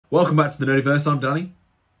Welcome back to the Nerdiverse. I'm Danny.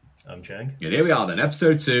 I'm Chang. And here we are then,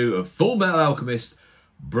 episode 2 of Fullmetal Alchemist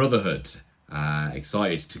Brotherhood.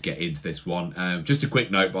 Excited to get into this one. Just a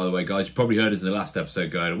quick note, by the way, guys. You probably heard us in the last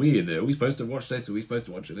episode going, are we supposed to watch this? Are we supposed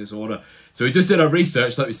to watch it in this order? So we just did our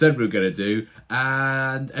research like we said we were going to do.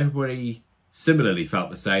 And everybody similarly felt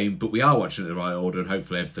the same. But we are watching it in the right order. And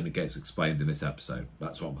hopefully everything gets explained in this episode.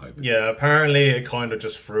 That's what I'm hoping. Yeah, apparently it kind of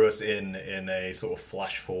just threw us in a sort of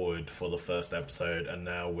flash forward for the first episode. And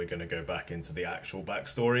now we're going to go back into the actual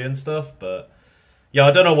backstory and stuff. But yeah,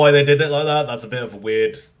 I don't know why they did it like that. That's a bit of a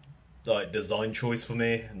weird design choice for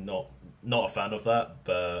me. Not a fan of that,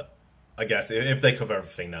 but I guess if they cover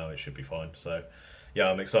everything now, it should be fine. So yeah,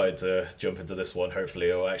 I'm excited to jump into this one. Hopefully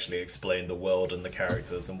it'll actually explain the world and the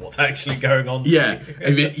characters and what's actually going on. Yeah,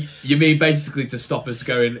 I mean, you mean basically to stop us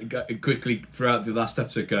going quickly throughout the last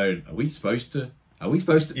episode going, are we supposed to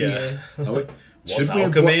Yeah. What's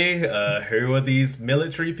alchemy? Who are these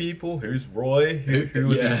military people? Who's Roy? Who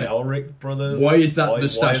are these Elric brothers? Why is that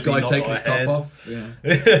moustache guy taking his top off? Yeah.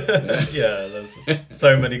 Yeah, there's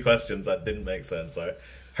so many questions that didn't make sense. So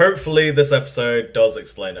hopefully this episode does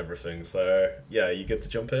explain everything. So yeah, you good to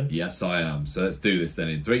jump in? Yes, I am. So let's do this then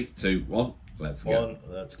in 3, 2, 1. Let's go.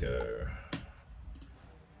 Let's go.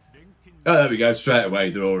 Oh, there we go. Straight away,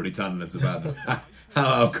 they're already telling us about how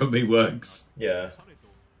alchemy works. Yeah.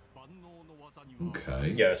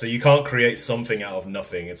 Okay. Yeah, so you can't create something out of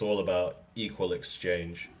nothing. It's all about equal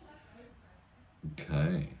exchange.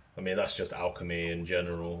 Okay. I mean, that's just alchemy in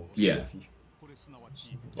general. Yeah.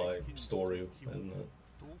 Like, story, isn't it?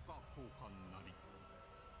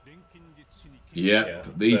 Yeah,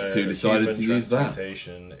 these two decided to use that.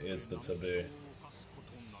 Transmutation is the taboo.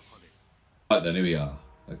 Right then, here we are.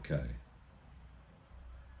 Okay.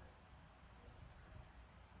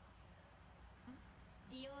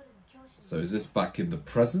 So is this back in the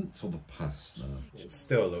present or the past now? It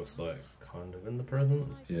still looks like kind of in the present.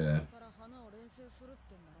 Yeah.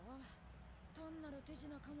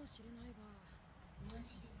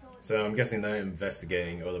 So I'm guessing they're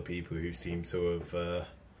investigating other people who seem to have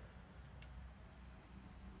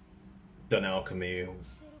done alchemy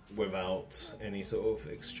without any sort of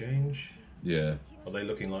exchange. Yeah. Are they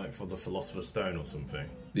looking like for the Philosopher's Stone or something?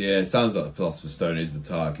 Yeah, it sounds like the Philosopher's Stone is the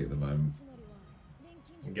target at the moment.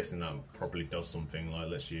 I'm guessing that probably does something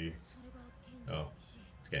like lets you... Oh,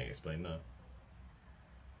 it's getting explained now.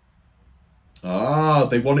 Ah,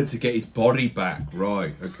 they wanted to get his body back.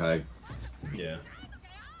 Right, okay. Yeah.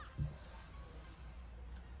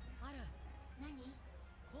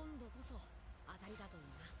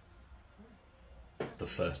 The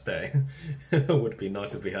first day. Would be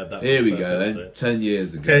nice if we had that. Here we go then. 10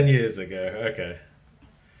 years ago. 10 years ago, okay.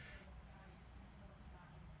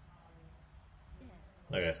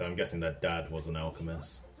 Okay, so I'm guessing that dad was an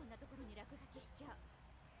alchemist.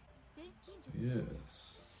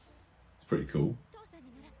 Yes. It's pretty cool.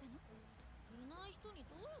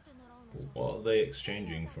 What are they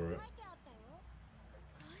exchanging for it?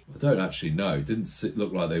 I don't actually know. It didn't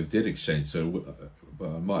look like they did exchange, so but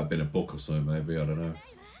it might have been a book or something, maybe. I don't know.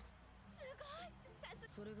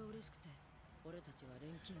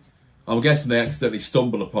 I'm guessing they accidentally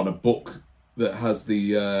stumble upon a book that has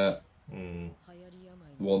the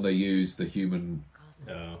one they use, the human...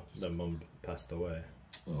 Oh, their mum passed away.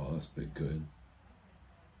 Oh, that's a bit good.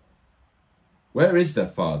 Where is their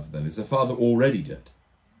father then? Is their father already dead?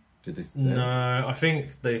 Did they say? No, I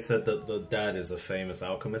think they said that the dad is a famous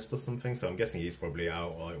alchemist or something, so I'm guessing he's probably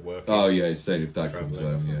out like working. Oh yeah, he's saying if dad comes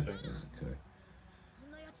home, yeah. Okay.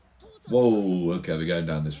 Whoa, okay, we're going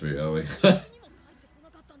down this route, are we?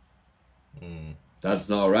 Dad's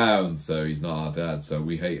not around, so he's not our dad, so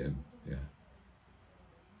we hate him. Yeah.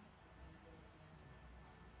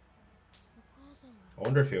 I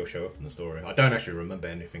wonder if he'll show up in the story. I don't actually remember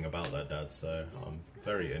anything about that dad, so I'm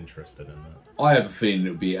very interested in that. I have a feeling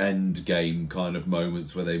it'll be end game kind of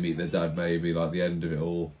moments where they meet their dad, maybe like the end of it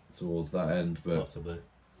all, towards that end. But possibly.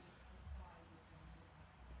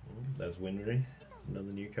 There's Winry,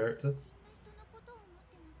 another new character.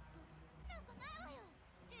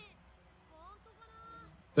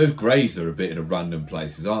 those graves are a bit in random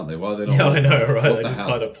places, aren't they? Why are they not? Yeah, I know, right? They the just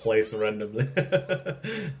kind of place randomly.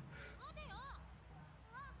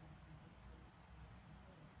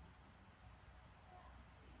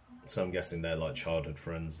 So I'm guessing they're like childhood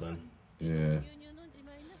friends then. Yeah.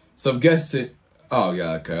 So I'm guessing. Oh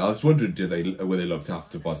yeah, okay. I was wondering, were they looked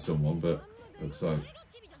after by someone? But looks like.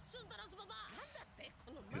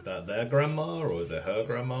 Is that their grandma or is it her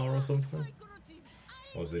grandma or something?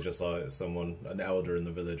 Or is it just like someone, an elder in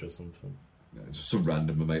the village or something? Yeah, just some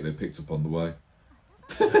random mate they picked up on the way.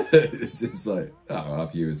 It's like, oh, I'll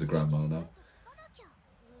have you as a grandma now.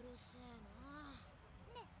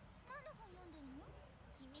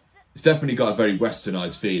 It's definitely got a very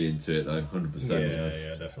westernized feeling to it, though. 100%.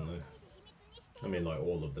 Yeah, definitely. I mean, like,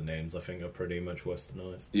 all of the names, I think, are pretty much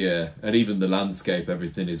westernized. Yeah, and even the landscape,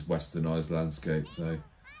 everything is westernized landscape, so...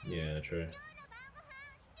 Yeah, true.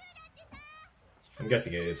 I'm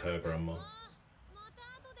guessing it is her grandma.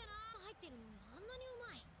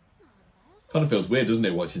 Kind of feels weird, doesn't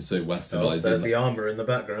it, watching some Oh, westernized... there's the armor in the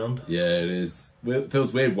background. Yeah, it is. It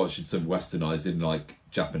feels weird watching some westernized in, like,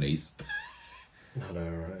 Japanese. I know,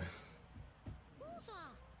 right?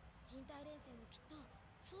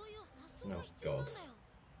 Oh, God.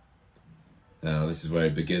 Now, this is where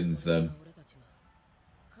it begins, then.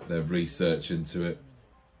 Their research into it.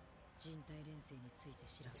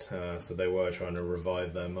 So they were trying to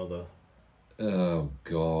revive their mother. Oh,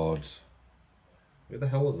 God. Who the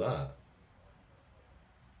hell was that?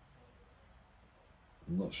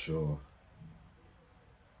 I'm not sure.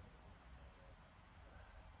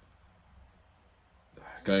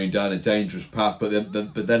 Going down a dangerous path, but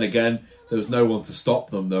then again, there was no one to stop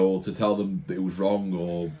them, though, or to tell them that it was wrong,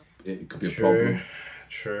 or it could be a problem.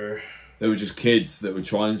 True. They were just kids that were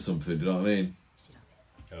trying something, do you know what I mean?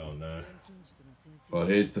 Oh, no. Well,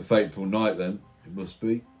 here's the fateful night, then. It must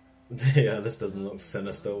be. Yeah, this doesn't look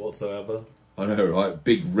sinister whatsoever. I know, right?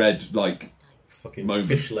 Big red, like... Fucking moment.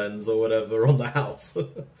 fish lens or whatever on the house.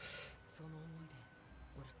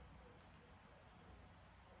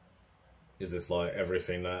 Is this like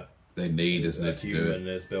everything that They need, isn't it, to do human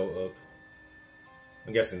it? is built up?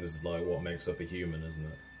 I'm guessing this is like what makes up a human, isn't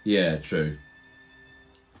it? Yeah, true.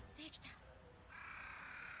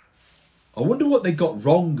 I wonder what they got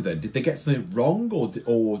wrong then. Did they get something wrong,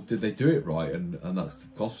 or did they do it right, and that's the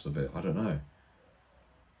cost of it? I don't know.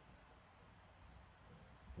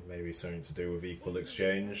 Maybe something to do with equal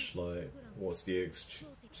exchange. Like, what's the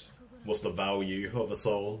value of a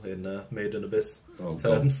soul in Made in Abyss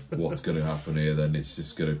terms? God, what's going to happen here then? It's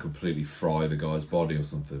just going to completely fry the guy's body or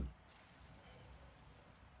something.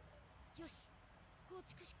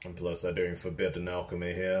 And plus, they're doing forbidden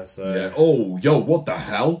alchemy here, so... Yeah. Oh, yo, what the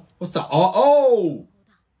hell? What's that? Oh!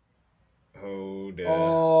 Oh, dear.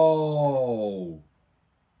 Oh!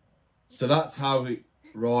 So that's how he...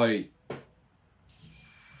 Right.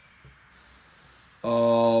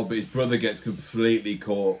 Oh, but his brother gets completely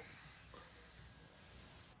caught.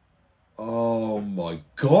 Oh my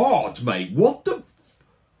God, mate. What the...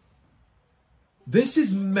 This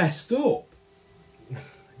is messed up.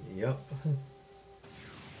 Yep.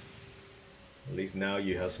 At least now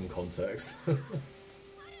you have some context.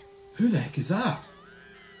 Who the heck is that?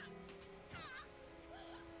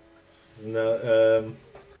 Isn't that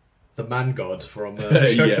the man god from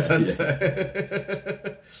Shogun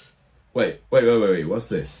Tensei? Wait, what's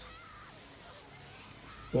this?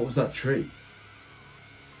 What was that tree?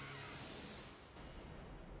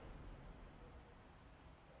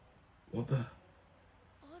 What the...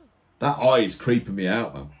 That eye is creeping me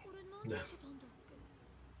out, man.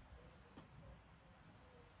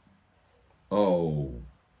 Oh.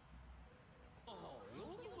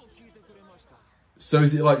 So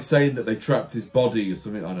is it like saying that they trapped his body or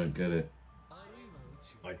something? I don't get it.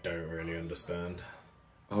 I don't really understand.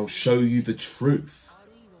 I'll show you the truth.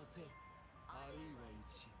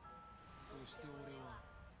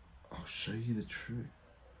 I'll show you the truth.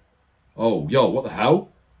 Oh, yo, what the hell?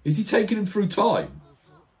 Is he taking him through time?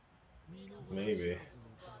 Maybe.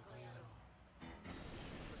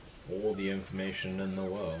 All the information in the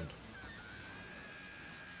world.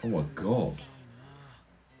 Oh my God.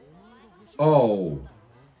 Oh.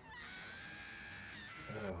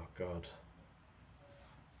 Oh, God.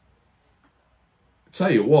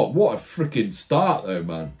 Tell you what a freaking start though,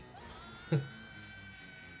 man.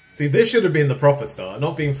 See, this should have been the proper start,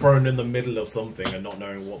 not being thrown in the middle of something and not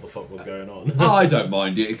knowing what the fuck was going on. I don't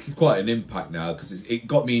mind it. It's quite an impact now because it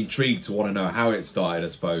got me intrigued to want to know how it started, I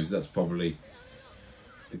suppose. That's probably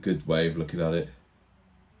a good way of looking at it.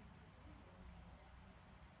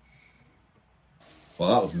 Well,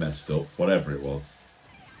 that was messed up, whatever it was.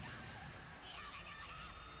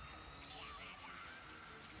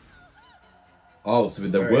 Oh, so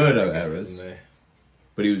there were no errors,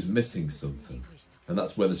 but he was missing something. And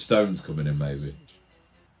that's where the stone's coming in, maybe.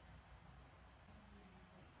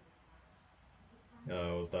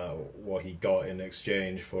 Oh, was that what he got in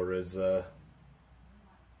exchange for his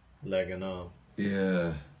leg and arm?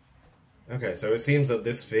 Yeah. Okay, so it seems that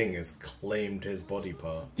this thing has claimed his body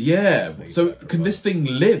part. Yeah, so can this thing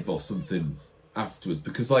live or something afterwards?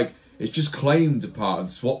 Because, like, it's just claimed a part and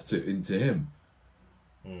swapped it into him.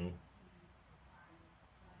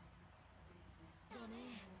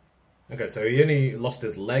 Okay, so he only lost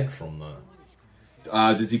his leg from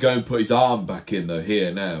that. Does he go and put his arm back in, though,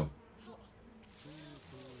 here now?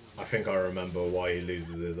 I think I remember why he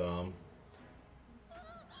loses his arm.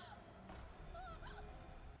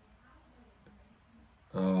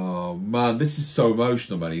 Oh man, this is so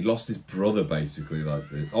emotional, man. He lost his brother basically like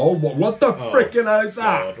this. Oh, what the freaking hell is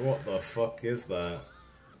that? God, what the fuck is that?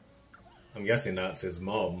 I'm guessing that's his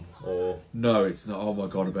mom, or... No, it's not. Oh my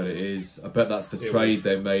god, I bet it is. I bet that's the trade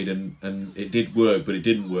they made, and it did work, but it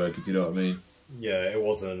didn't work, if you know what I mean. Yeah, it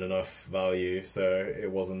wasn't enough value, so it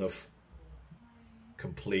wasn't enough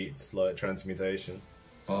complete, like, transmutation.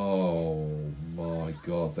 Oh my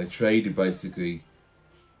god, they traded basically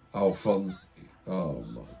Alphonse. Oh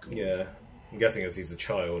my god. Yeah, I'm guessing as he's a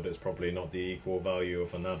child, it's probably not the equal value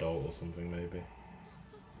of an adult or something, maybe.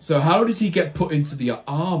 So how does he get put into the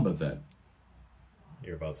armor then?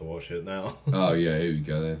 You're about to watch it now. Oh yeah, here we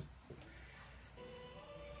go then.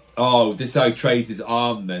 Oh, this how he trades his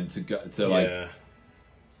arm then to go to like. Yeah.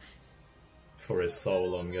 For his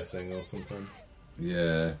soul, I'm guessing, or something.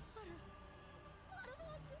 Yeah.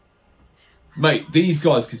 Mate, these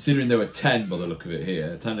guys, considering they were 10 by the look of it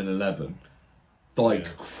here, 10 and 11, like, yeah.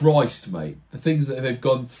 Christ, mate, the things that they've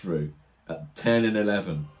gone through at 10 and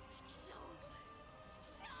 11.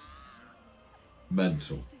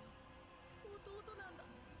 Mental.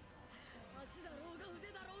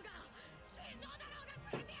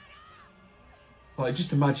 Like,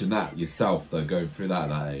 just imagine that yourself, though, going through that at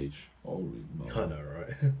that age. Holy moly. I know,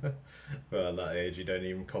 right? But at that age, you don't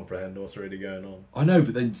even comprehend what's really going on. I know,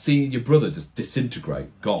 but then seeing your brother just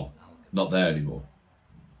disintegrate, gone, not there anymore.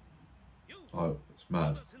 Oh, it's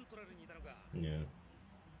mad. Yeah.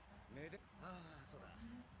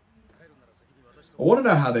 I want to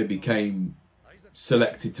know how they became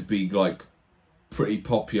selected to be, like, pretty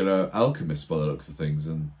popular alchemists by the looks of things,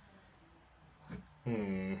 and...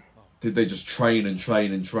 Did they just train and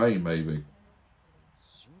train and train, maybe?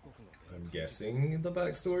 I'm guessing the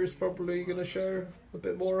backstory is probably going to show a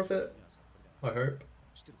bit more of it. I hope.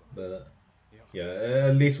 But, yeah,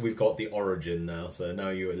 at least we've got the origin now, so now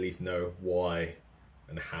you at least know why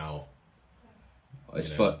and how.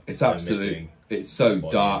 It's it's absolutely... It's so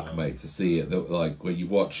dark, mate, to see it. Like, when you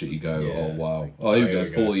watch it, you go, yeah. Oh, wow. Oh, here we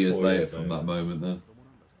go, 4 years later from that moment, then.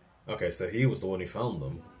 Okay, so he was the one who found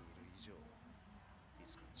them.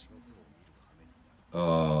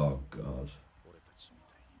 Oh, God.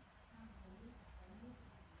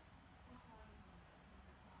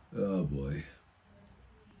 Oh, boy.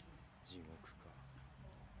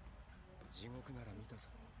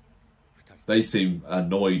 They seem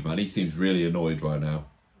annoyed, man. He seems really annoyed right now.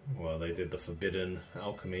 Well, they did the forbidden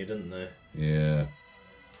alchemy, didn't they? Yeah.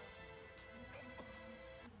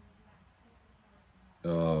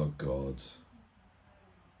 Oh, God.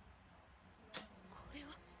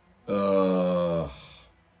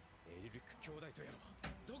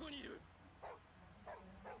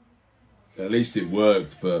 At least it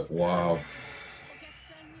worked, but wow.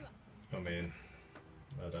 I mean,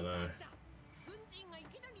 I don't know.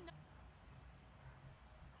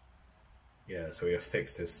 Yeah, so he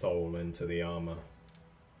affixed his soul into the armor.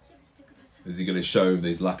 Is he going to show him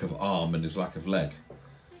his lack of arm and his lack of leg?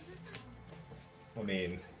 I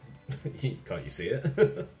mean, can't you see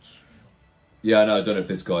it? Yeah, no, I don't know if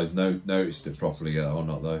this guy's noticed it properly yet or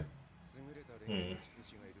not, though.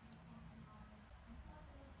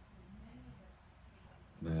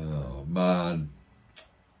 Oh, man.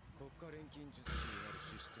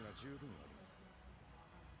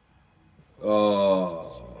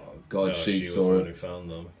 Oh, God, no, she was saw the it. one who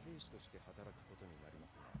found them.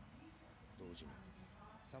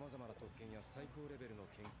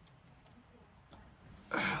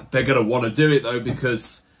 They're going to want to do it, though,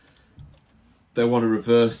 because they want to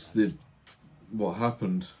reverse what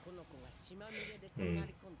happened.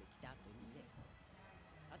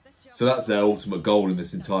 So that's their ultimate goal in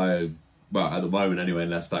this entire... Well, at the moment, anyway,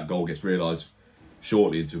 unless that goal gets realised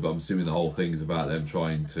shortly into it. But I'm assuming the whole thing is about them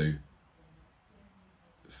trying to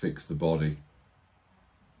fix the body.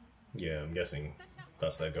 Yeah, I'm guessing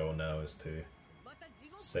that's their goal now, is to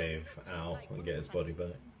save Al and get his body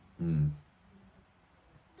back.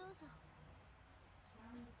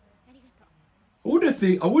 I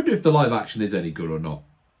wonder if the live action is any good or not.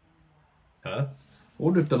 Huh? I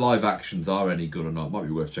wonder if the live actions are any good or not. Might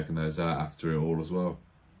be worth checking those out after it all as well.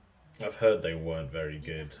 I've heard they weren't very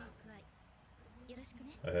good.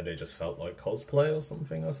 I heard it just felt like cosplay or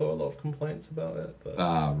something. I saw a lot of complaints about it. But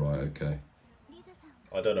ah, right, okay.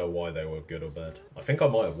 I don't know why they were good or bad. I think I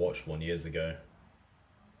might have watched one years ago.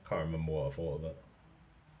 Can't remember what I thought of it.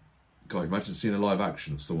 God, imagine seeing a live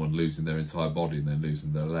action of someone losing their entire body and then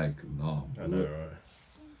losing their leg and arm. I know, right?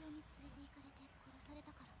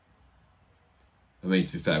 I mean,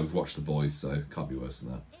 to be fair, we've watched The Boys, so it can't be worse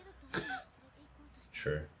than that.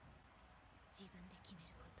 True.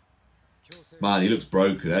 Man, he looks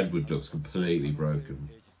broken. Edward looks completely broken.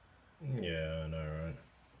 Yeah, I know, right?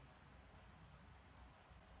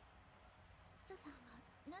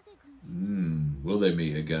 Will they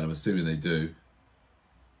meet again? I'm assuming they do.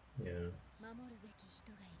 Yeah.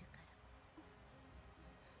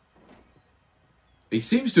 He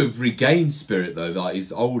seems to have regained spirit, though, like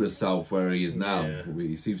his older self where he is now. Yeah.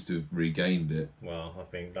 He seems to have regained it. Well, I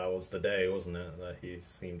think that was the day, wasn't it? That he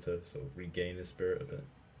seemed to sort of regain his spirit a bit.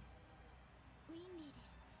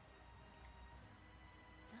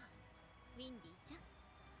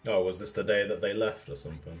 Oh, was this the day that they left or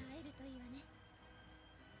something?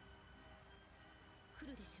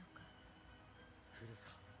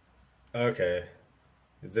 Okay.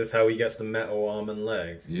 Is this how he gets the metal arm and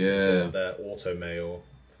leg? Yeah. Is it that auto mail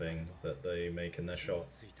thing that they make in their shop?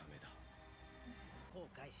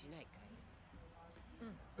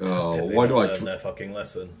 Oh, why do I learn their fucking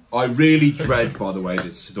lesson? I really dread, by the way,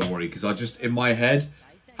 this story, because I just, in my head,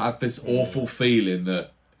 have this awful feeling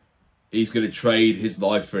that he's going to trade his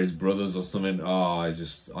life for his brothers or something. Oh, I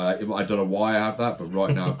don't know why I have that, but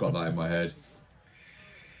right now I've got that in my head.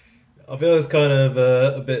 I feel it's kind of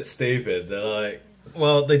a bit stupid. They're like,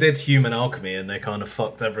 well, they did human alchemy and they kind of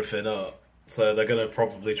fucked everything up. So they're going to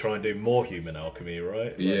probably try and do more human alchemy,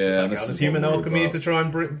 right? Like, Yeah, does human alchemy to try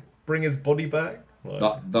and bring his body back?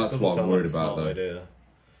 Like, that's what I'm worried about, though. Idea.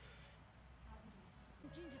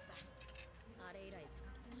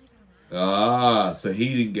 Ah, so he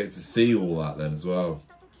didn't get to see all that then as well.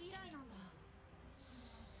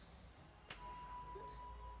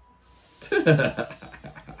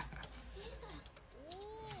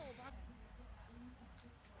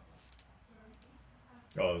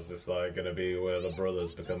 Oh, is this like going to be where the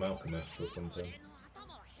brothers become alchemists or something?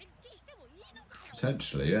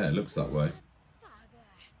 Potentially, yeah, it looks that way.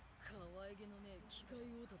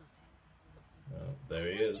 Oh,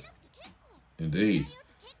 there he is. Indeed.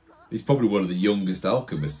 He's probably one of the youngest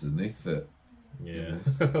alchemists, isn't he? Yeah.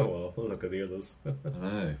 Well, look at the others. I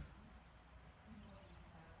know.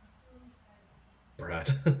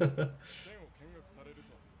 Brad.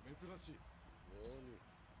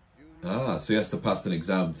 Ah, so he has to pass an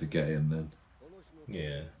exam to get in then.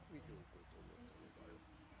 Yeah.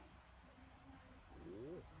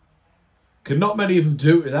 Can not many of them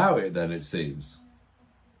do it without it then, it seems?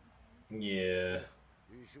 Yeah.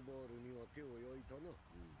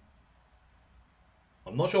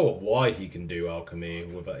 I'm not sure why he can do alchemy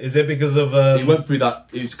with it. Is it because of he went through that.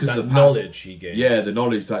 It was because of the knowledge he gained. Yeah, the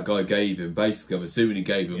knowledge that guy gave him. Basically, I'm assuming he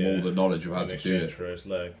gave him all the knowledge of how to do it. For his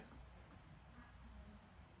leg.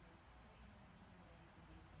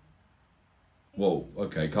 Whoa,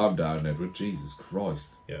 okay, calm down, Edward. Jesus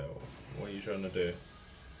Christ. Yeah, what are you trying to do?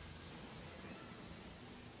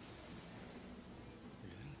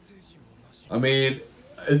 I mean,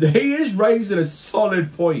 he is raising a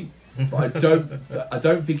solid point, but I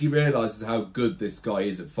don't think he realises how good this guy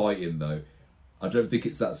is at fighting, though. I don't think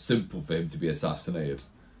it's that simple for him to be assassinated.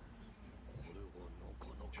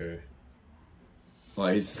 True.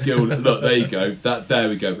 Like his skill. Look, there you go. There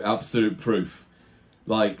we go. Absolute proof.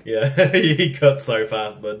 Like, yeah, he cut so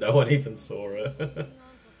fast that no one even saw it.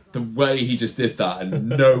 The way he just did that, and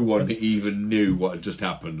no one even knew what had just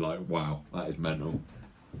happened. Like, wow, that is mental.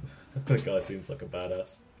 The guy seems like a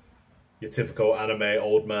badass. Your typical anime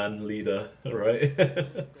old man leader, right?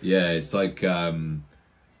 Yeah, it's like, oh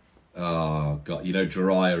god, you know,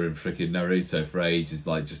 Jiraiya in freaking Naruto for ages,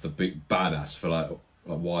 like just a big badass for like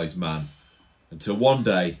a wise man, until one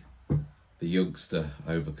day the youngster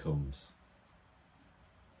overcomes.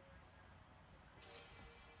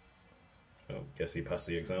 Oh, guess he passed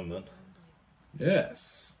the exam then.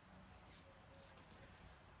 Yes.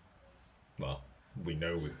 Well, we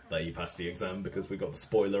know that he passed the exam because we got the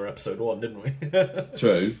spoiler episode 1, didn't we?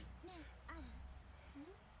 True.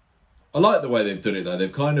 I like the way they've done it though.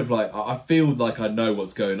 They've kind of like, I feel like I know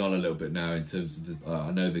what's going on a little bit now in terms of this.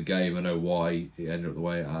 I know the game. I know why it ended up the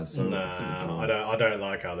way it has. So nah, I don't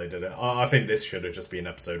like how they did it. I think this should have just been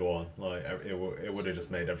episode 1. Like it would have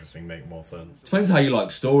just made everything make more sense. Depends how you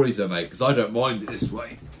like stories though, mate, because I don't mind it this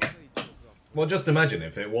way. Well, just imagine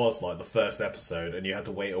if it was like the first episode and you had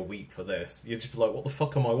to wait a week for this. You'd just be like, what the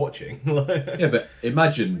fuck am I watching? Yeah, but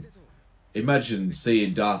imagine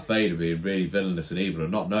seeing Darth Vader being really villainous and evil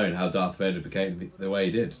and not knowing how Darth Vader became the way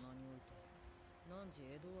he did.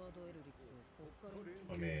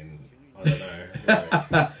 I mean, I don't know. Like,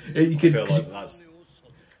 I feel like that's...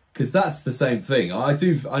 Because that's the same thing. I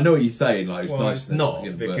know what you're saying. Like, well, nice it's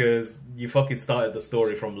not, because you fucking started the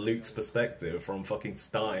story from Luke's perspective, from fucking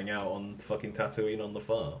starting out on fucking Tatooine on the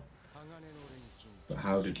farm. But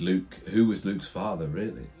how did Luke... Who was Luke's father,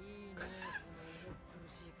 really?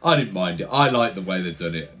 I didn't mind it. I like the way they've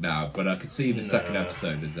done it now, but I could see the second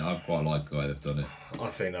episode as I quite like the way they've done it. I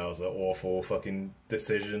think that was an awful fucking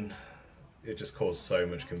decision. It just caused so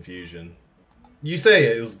much confusion. You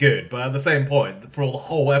say it was good, but at the same point, for the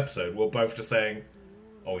whole episode, we're both just saying,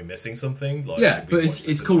 "Are we missing something?" Like, yeah, but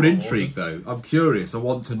it's called intrigue, though. I'm curious. I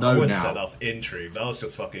want to know I wouldn't now. say that was intrigue. That was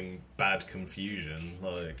just fucking bad confusion.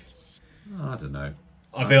 Like, I don't know.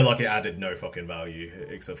 I feel like it added no fucking value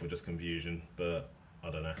except for just confusion. But I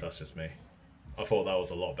don't know. That's just me. I thought that was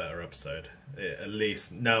a lot better episode. At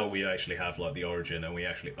least now we actually have like the origin and we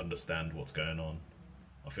actually understand what's going on.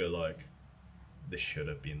 I feel like this should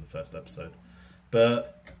have been the first episode.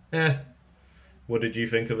 But, what did you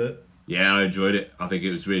think of it? Yeah, I enjoyed it. I think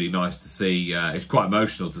it was really nice to see. It's quite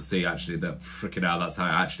emotional to see, actually, that freaking hell, that's how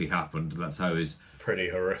it actually happened. That's how his... Pretty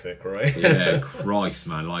horrific, right? Yeah, Christ,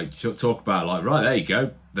 man. Like, talk about, like, right, there you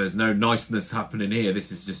go. There's no niceness happening here.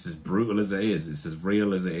 This is just as brutal as it is. It's as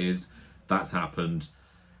real as it is. That's happened.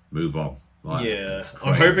 Move on. Like, yeah.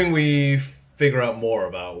 I'm hoping we figure out more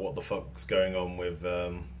about what the fuck's going on with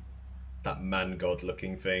that man-god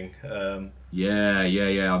looking thing. Yeah.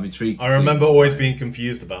 I'm intrigued. I remember always being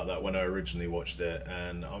confused about that when I originally watched it,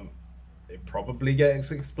 and it probably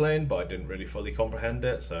gets explained, but I didn't really fully comprehend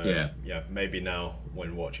it. So yeah, maybe now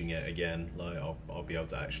when watching it again, like I'll be able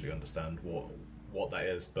to actually understand what that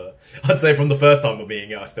is. But I'd say from the first time of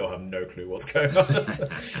being it, I still have no clue what's going on.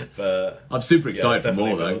 But I'm super excited for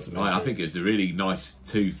more though. I think it's a really nice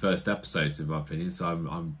two first episodes in my opinion. So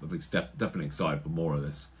I'm definitely excited for more of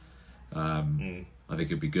this. I think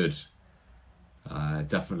it'd be good.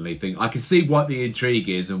 Definitely think I can see what the intrigue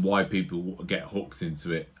is and why people get hooked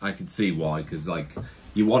into it. I can see why, because like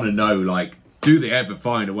you want to know, like, do they ever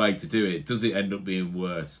find a way to do it? Does it end up being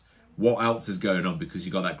worse? What else is going on? Because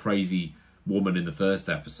you got that crazy woman in the first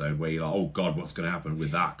episode where you're like, oh god, what's going to happen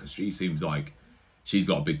with that? Because she seems like she's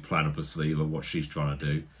got a big plan up her sleeve of what she's trying to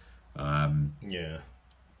do.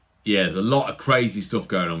 Yeah, there's a lot of crazy stuff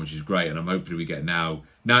going on, which is great, and I'm hoping we get now.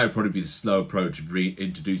 Now it'll probably be the slow approach of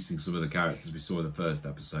reintroducing some of the characters we saw in the first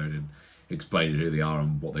episode and explaining who they are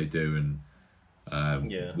and what they do and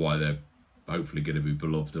why they're hopefully going to be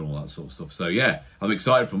beloved and all that sort of stuff. So yeah, I'm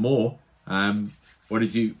excited for more.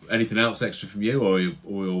 Anything else extra from you, or are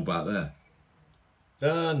we all about there?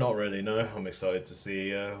 Not really, no. I'm excited to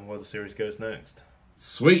see where the series goes next.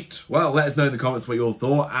 Sweet. Well, let us know in the comments what you all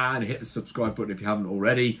thought and hit the subscribe button if you haven't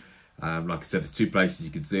already. Like I said, there's two places you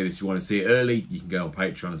can see this. If you want to see it early, you can go on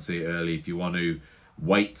Patreon and see it early. If you want to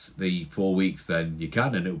wait the 4 weeks, then you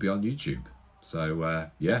can, and it'll be on YouTube. So,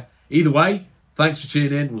 yeah. Either way, thanks for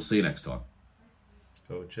tuning in. We'll see you next time.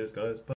 Cool. Cheers, guys. Bye.